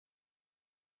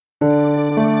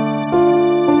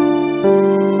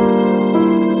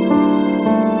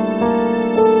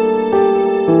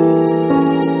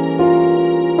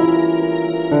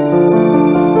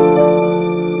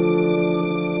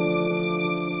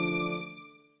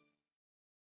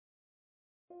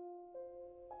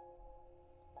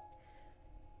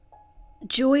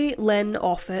Joy Lynn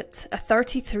Offutt, a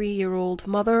 33-year-old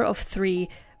mother of three,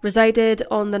 resided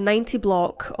on the 90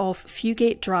 block of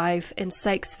Fugate Drive in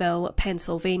Sykesville,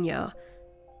 Pennsylvania.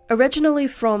 Originally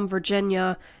from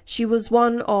Virginia, she was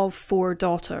one of 4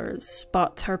 daughters,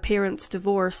 but her parents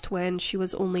divorced when she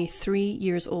was only 3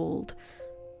 years old.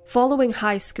 Following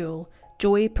high school,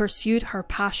 Joy pursued her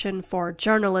passion for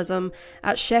journalism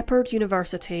at Shepherd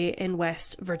University in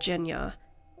West Virginia.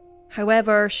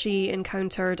 However, she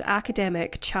encountered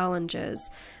academic challenges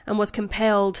and was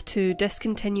compelled to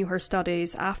discontinue her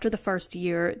studies after the first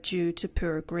year due to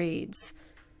poor grades.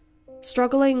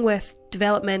 Struggling with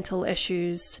developmental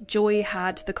issues, Joy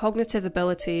had the cognitive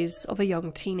abilities of a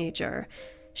young teenager.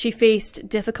 She faced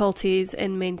difficulties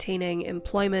in maintaining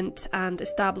employment and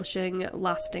establishing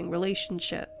lasting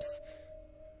relationships.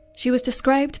 She was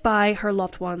described by her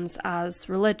loved ones as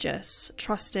religious,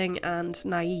 trusting, and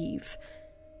naive.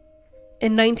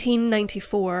 In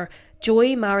 1994,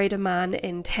 Joy married a man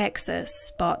in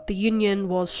Texas, but the union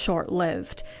was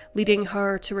short-lived, leading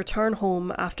her to return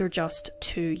home after just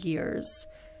 2 years.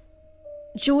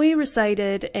 Joy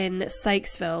resided in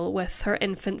Sykesville with her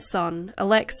infant son,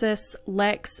 Alexis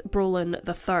Lex Brolin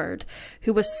III,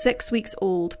 who was 6 weeks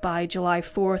old by July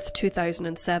 4,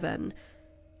 2007.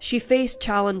 She faced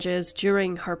challenges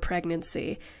during her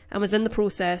pregnancy and was in the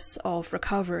process of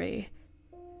recovery.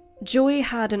 Joy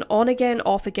had an on-again,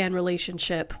 off-again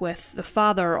relationship with the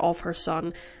father of her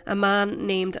son, a man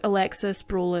named Alexis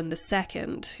Brolin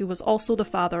II, who was also the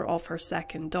father of her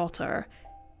second daughter.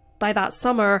 By that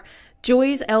summer,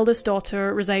 Joy's eldest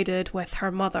daughter resided with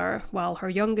her mother, while her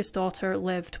youngest daughter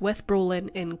lived with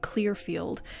Brolin in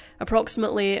Clearfield,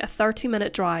 approximately a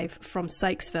 30-minute drive from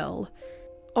Sykesville.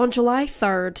 On July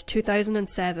 3,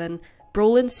 2007,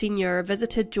 Brolin Sr.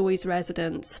 visited Joy's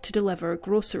residence to deliver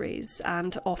groceries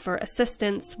and offer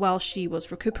assistance while she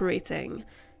was recuperating.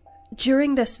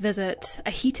 During this visit,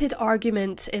 a heated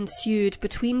argument ensued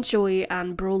between Joy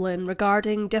and Brolin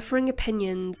regarding differing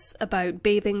opinions about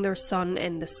bathing their son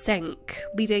in the sink,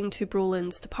 leading to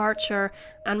Brolin's departure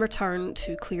and return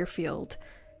to Clearfield.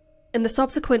 In the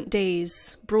subsequent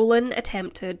days, Brolin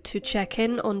attempted to check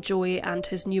in on Joy and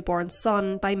his newborn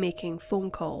son by making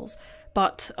phone calls,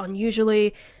 but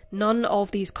unusually, none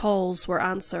of these calls were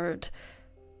answered.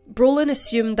 Brolin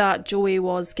assumed that Joy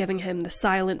was giving him the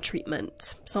silent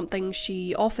treatment, something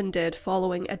she often did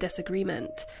following a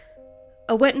disagreement.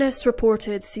 A witness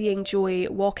reported seeing Joy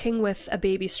walking with a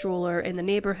baby stroller in the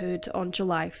neighbourhood on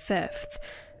July 5th.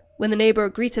 When the neighbour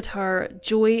greeted her,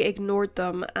 Joy ignored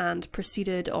them and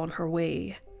proceeded on her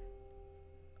way.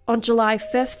 On July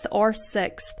 5th or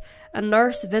 6th, a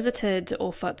nurse visited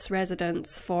Offutt's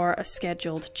residence for a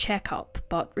scheduled checkup,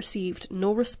 but received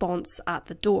no response at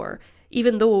the door,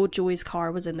 even though Joy's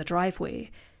car was in the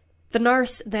driveway. The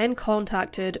nurse then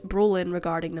contacted Brolin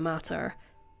regarding the matter.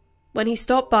 When he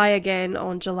stopped by again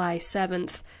on July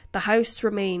 7th, the house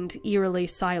remained eerily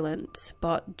silent,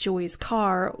 but Joy's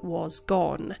car was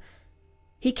gone.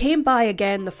 He came by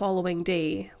again the following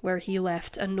day, where he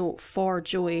left a note for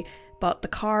Joy, but the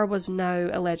car was now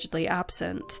allegedly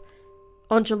absent.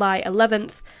 On July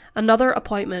 11th, another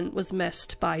appointment was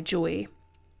missed by Joy.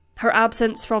 Her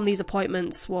absence from these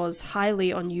appointments was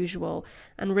highly unusual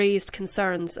and raised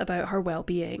concerns about her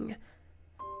well-being.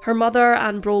 Her mother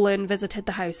and Brolin visited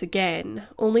the house again,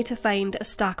 only to find a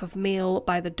stack of mail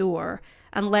by the door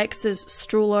and Lex's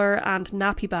stroller and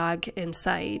nappy bag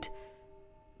inside.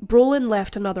 Brolin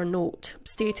left another note,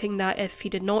 stating that if he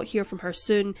did not hear from her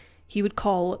soon, he would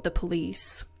call the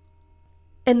police.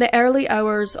 In the early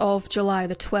hours of July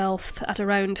the 12th, at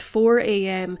around 4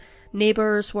 a.m,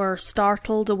 neighbours were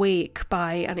startled awake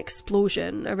by an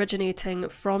explosion originating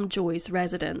from Joy's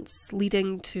residence,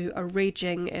 leading to a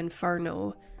raging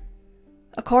inferno.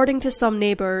 According to some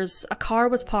neighbours, a car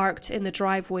was parked in the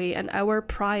driveway an hour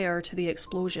prior to the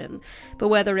explosion, but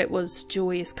whether it was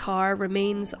Joy's car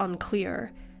remains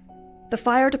unclear. The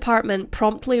fire department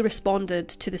promptly responded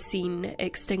to the scene,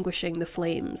 extinguishing the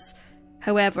flames.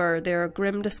 However, their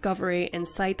grim discovery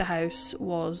inside the house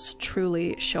was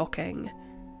truly shocking.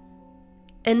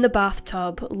 In the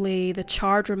bathtub lay the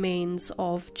charred remains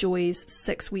of Joy's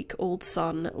 6-week-old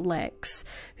son, Lex,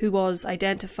 who was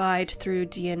identified through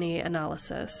DNA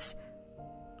analysis.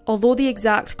 Although the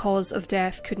exact cause of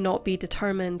death could not be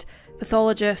determined,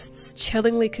 pathologists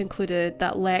chillingly concluded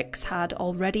that Lex had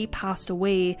already passed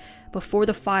away before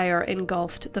the fire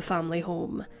engulfed the family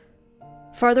home.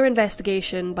 Further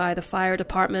investigation by the fire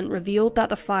department revealed that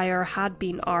the fire had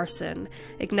been arson,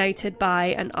 ignited by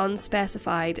an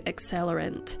unspecified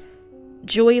accelerant.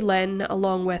 Joy Lynn,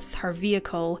 along with her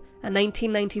vehicle, a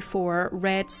 1994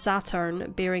 red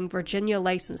Saturn bearing Virginia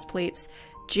license plates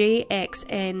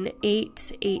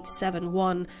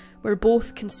JXN8871 were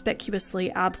both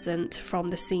conspicuously absent from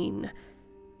the scene.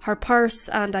 Her purse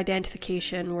and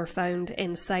identification were found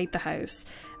inside the house,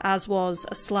 as was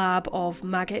a slab of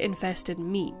maggot-infested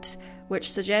meat,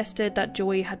 which suggested that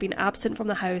Joey had been absent from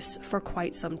the house for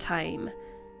quite some time.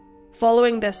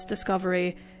 Following this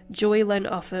discovery, Joey Lynn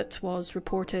Offutt was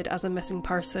reported as a missing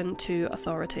person to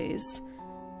authorities.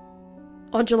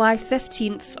 On July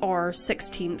 15th or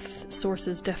 16th,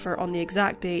 sources differ on the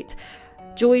exact date,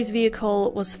 Joey's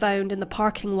vehicle was found in the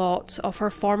parking lot of her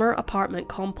former apartment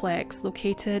complex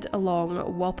located along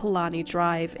Wapolani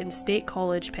Drive in State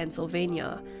College,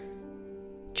 Pennsylvania.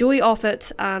 Joey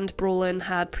Offutt and Brolin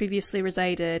had previously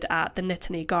resided at the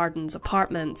Nittany Gardens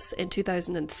Apartments in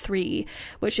 2003,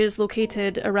 which is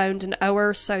located around an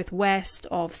hour southwest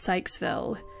of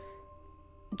Sykesville.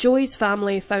 Joey's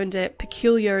family found it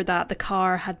peculiar that the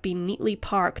car had been neatly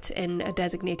parked in a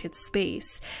designated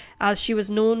space, as she was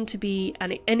known to be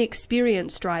an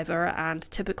inexperienced driver and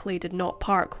typically did not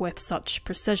park with such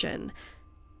precision.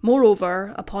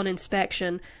 Moreover, upon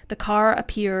inspection, the car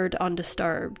appeared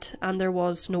undisturbed, and there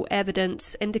was no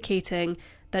evidence indicating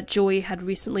that Joey had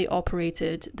recently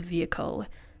operated the vehicle.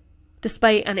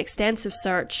 Despite an extensive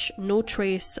search, no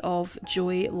trace of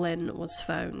Joey Lynn was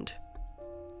found.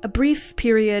 A brief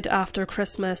period after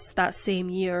Christmas that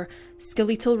same year,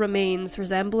 skeletal remains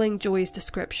resembling Joey's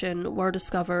description were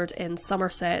discovered in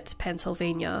Somerset,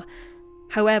 Pennsylvania.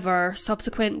 However,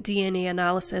 subsequent DNA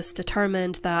analysis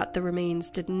determined that the remains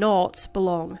did not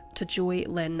belong to Joey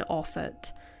Lynn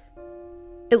Offutt.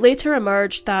 It later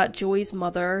emerged that Joey's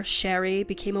mother, Sherry,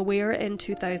 became aware in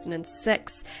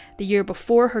 2006, the year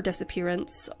before her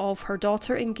disappearance, of her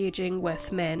daughter engaging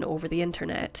with men over the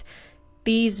internet.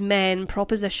 These men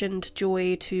propositioned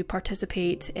Joey to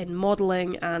participate in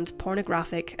modelling and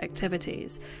pornographic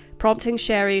activities, prompting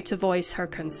Sherry to voice her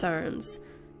concerns.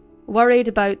 Worried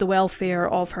about the welfare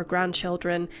of her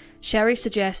grandchildren, Sherry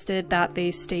suggested that they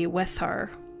stay with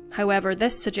her. However,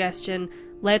 this suggestion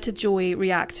led to Joey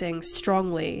reacting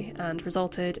strongly and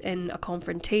resulted in a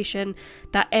confrontation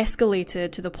that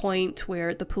escalated to the point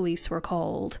where the police were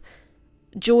called.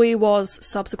 Joey was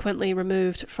subsequently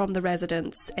removed from the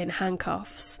residence in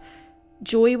handcuffs.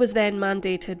 Joey was then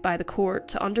mandated by the court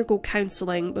to undergo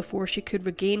counselling before she could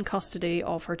regain custody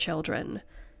of her children.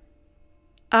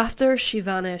 After she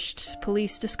vanished,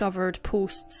 police discovered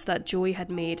posts that Joey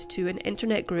had made to an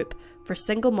internet group for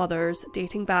single mothers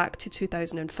dating back to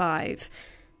 2005.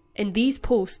 In these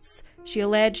posts, she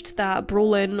alleged that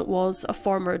Brolin was a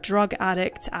former drug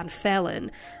addict and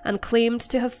felon, and claimed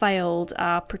to have filed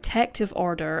a protective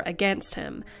order against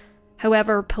him.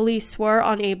 However, police were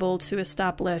unable to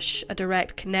establish a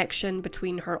direct connection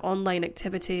between her online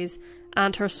activities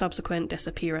and her subsequent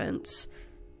disappearance.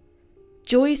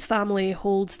 Joey's family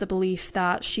holds the belief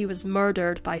that she was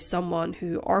murdered by someone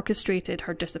who orchestrated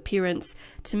her disappearance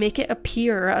to make it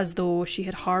appear as though she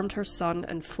had harmed her son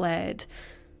and fled.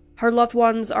 Her loved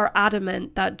ones are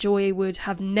adamant that Joey would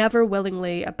have never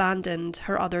willingly abandoned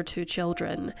her other two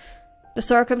children. The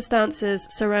circumstances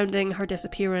surrounding her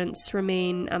disappearance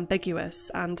remain ambiguous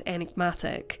and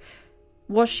enigmatic.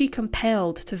 Was she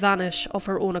compelled to vanish of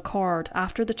her own accord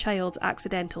after the child's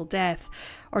accidental death,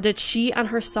 or did she and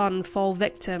her son fall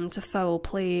victim to foul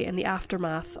play in the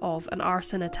aftermath of an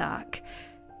arson attack?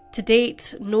 To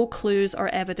date, no clues or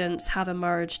evidence have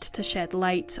emerged to shed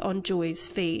light on Joey's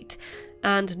fate,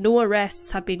 and no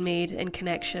arrests have been made in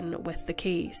connection with the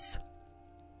case.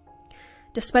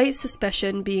 Despite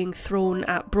suspicion being thrown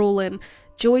at Brolin,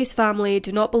 Joey's family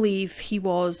do not believe he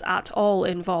was at all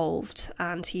involved,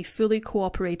 and he fully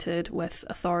cooperated with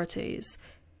authorities.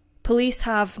 Police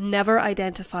have never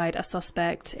identified a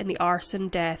suspect in the arson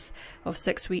death of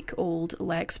 6-week-old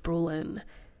Lex Brolin.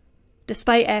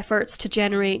 Despite efforts to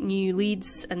generate new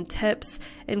leads and tips,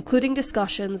 including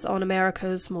discussions on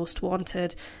America's Most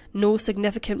Wanted, no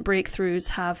significant breakthroughs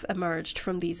have emerged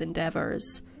from these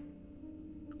endeavours.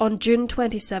 On June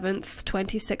 27,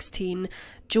 2016,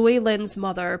 Joey Lynn's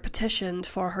mother petitioned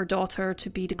for her daughter to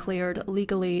be declared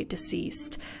legally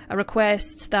deceased, a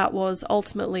request that was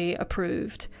ultimately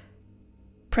approved.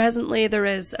 Presently, there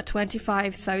is a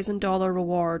 $25,000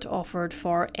 reward offered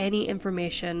for any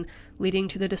information leading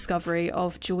to the discovery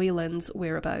of Joey Lynn's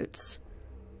whereabouts.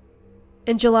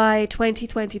 In July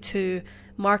 2022,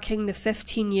 marking the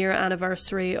 15-year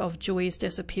anniversary of Joey's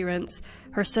disappearance,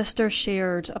 her sister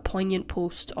shared a poignant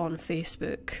post on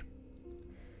Facebook.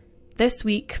 This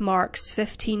week marks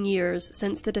 15 years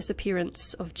since the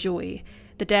disappearance of Joey,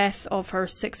 the death of her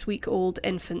 6-week-old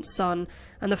infant son,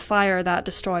 and the fire that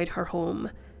destroyed her home.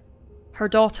 Her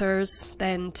daughters,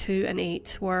 then 2 and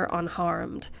 8, were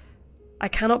unharmed. I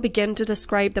cannot begin to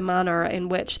describe the manner in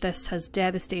which this has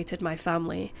devastated my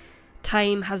family.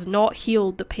 Time has not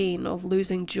healed the pain of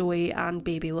losing Joey and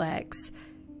baby Lex.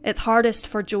 It's hardest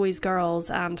for Joey's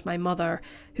girls and my mother,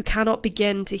 who cannot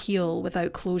begin to heal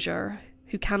without closure,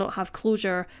 who cannot have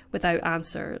closure without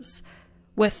answers.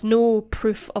 With no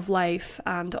proof of life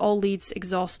and all leads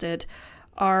exhausted,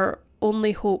 our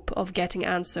only hope of getting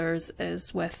answers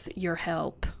is with your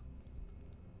help.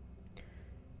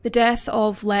 The death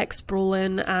of Lex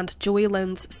Brolin and Joey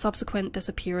Lynn's subsequent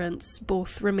disappearance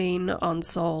both remain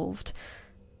unsolved.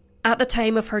 At the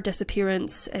time of her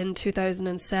disappearance in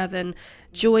 2007,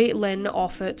 Joey Lynn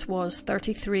Offutt was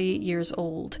 33 years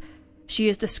old. She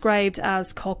is described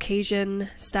as Caucasian,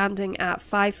 standing at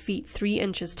 5 feet 3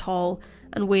 inches tall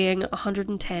and weighing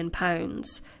 110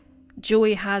 pounds.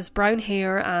 Joey has brown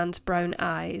hair and brown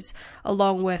eyes,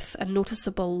 along with a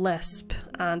noticeable lisp,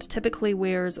 and typically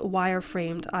wears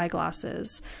wire-framed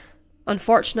eyeglasses.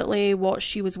 Unfortunately, what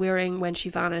she was wearing when she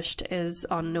vanished is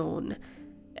unknown.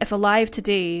 If alive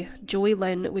today, Joey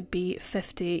Lynn would be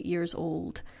 50 years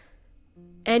old.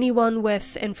 Anyone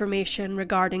with information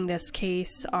regarding this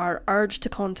case are urged to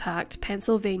contact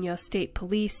Pennsylvania State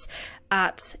Police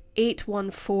at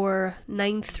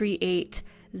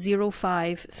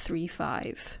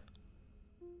 814-938-0535.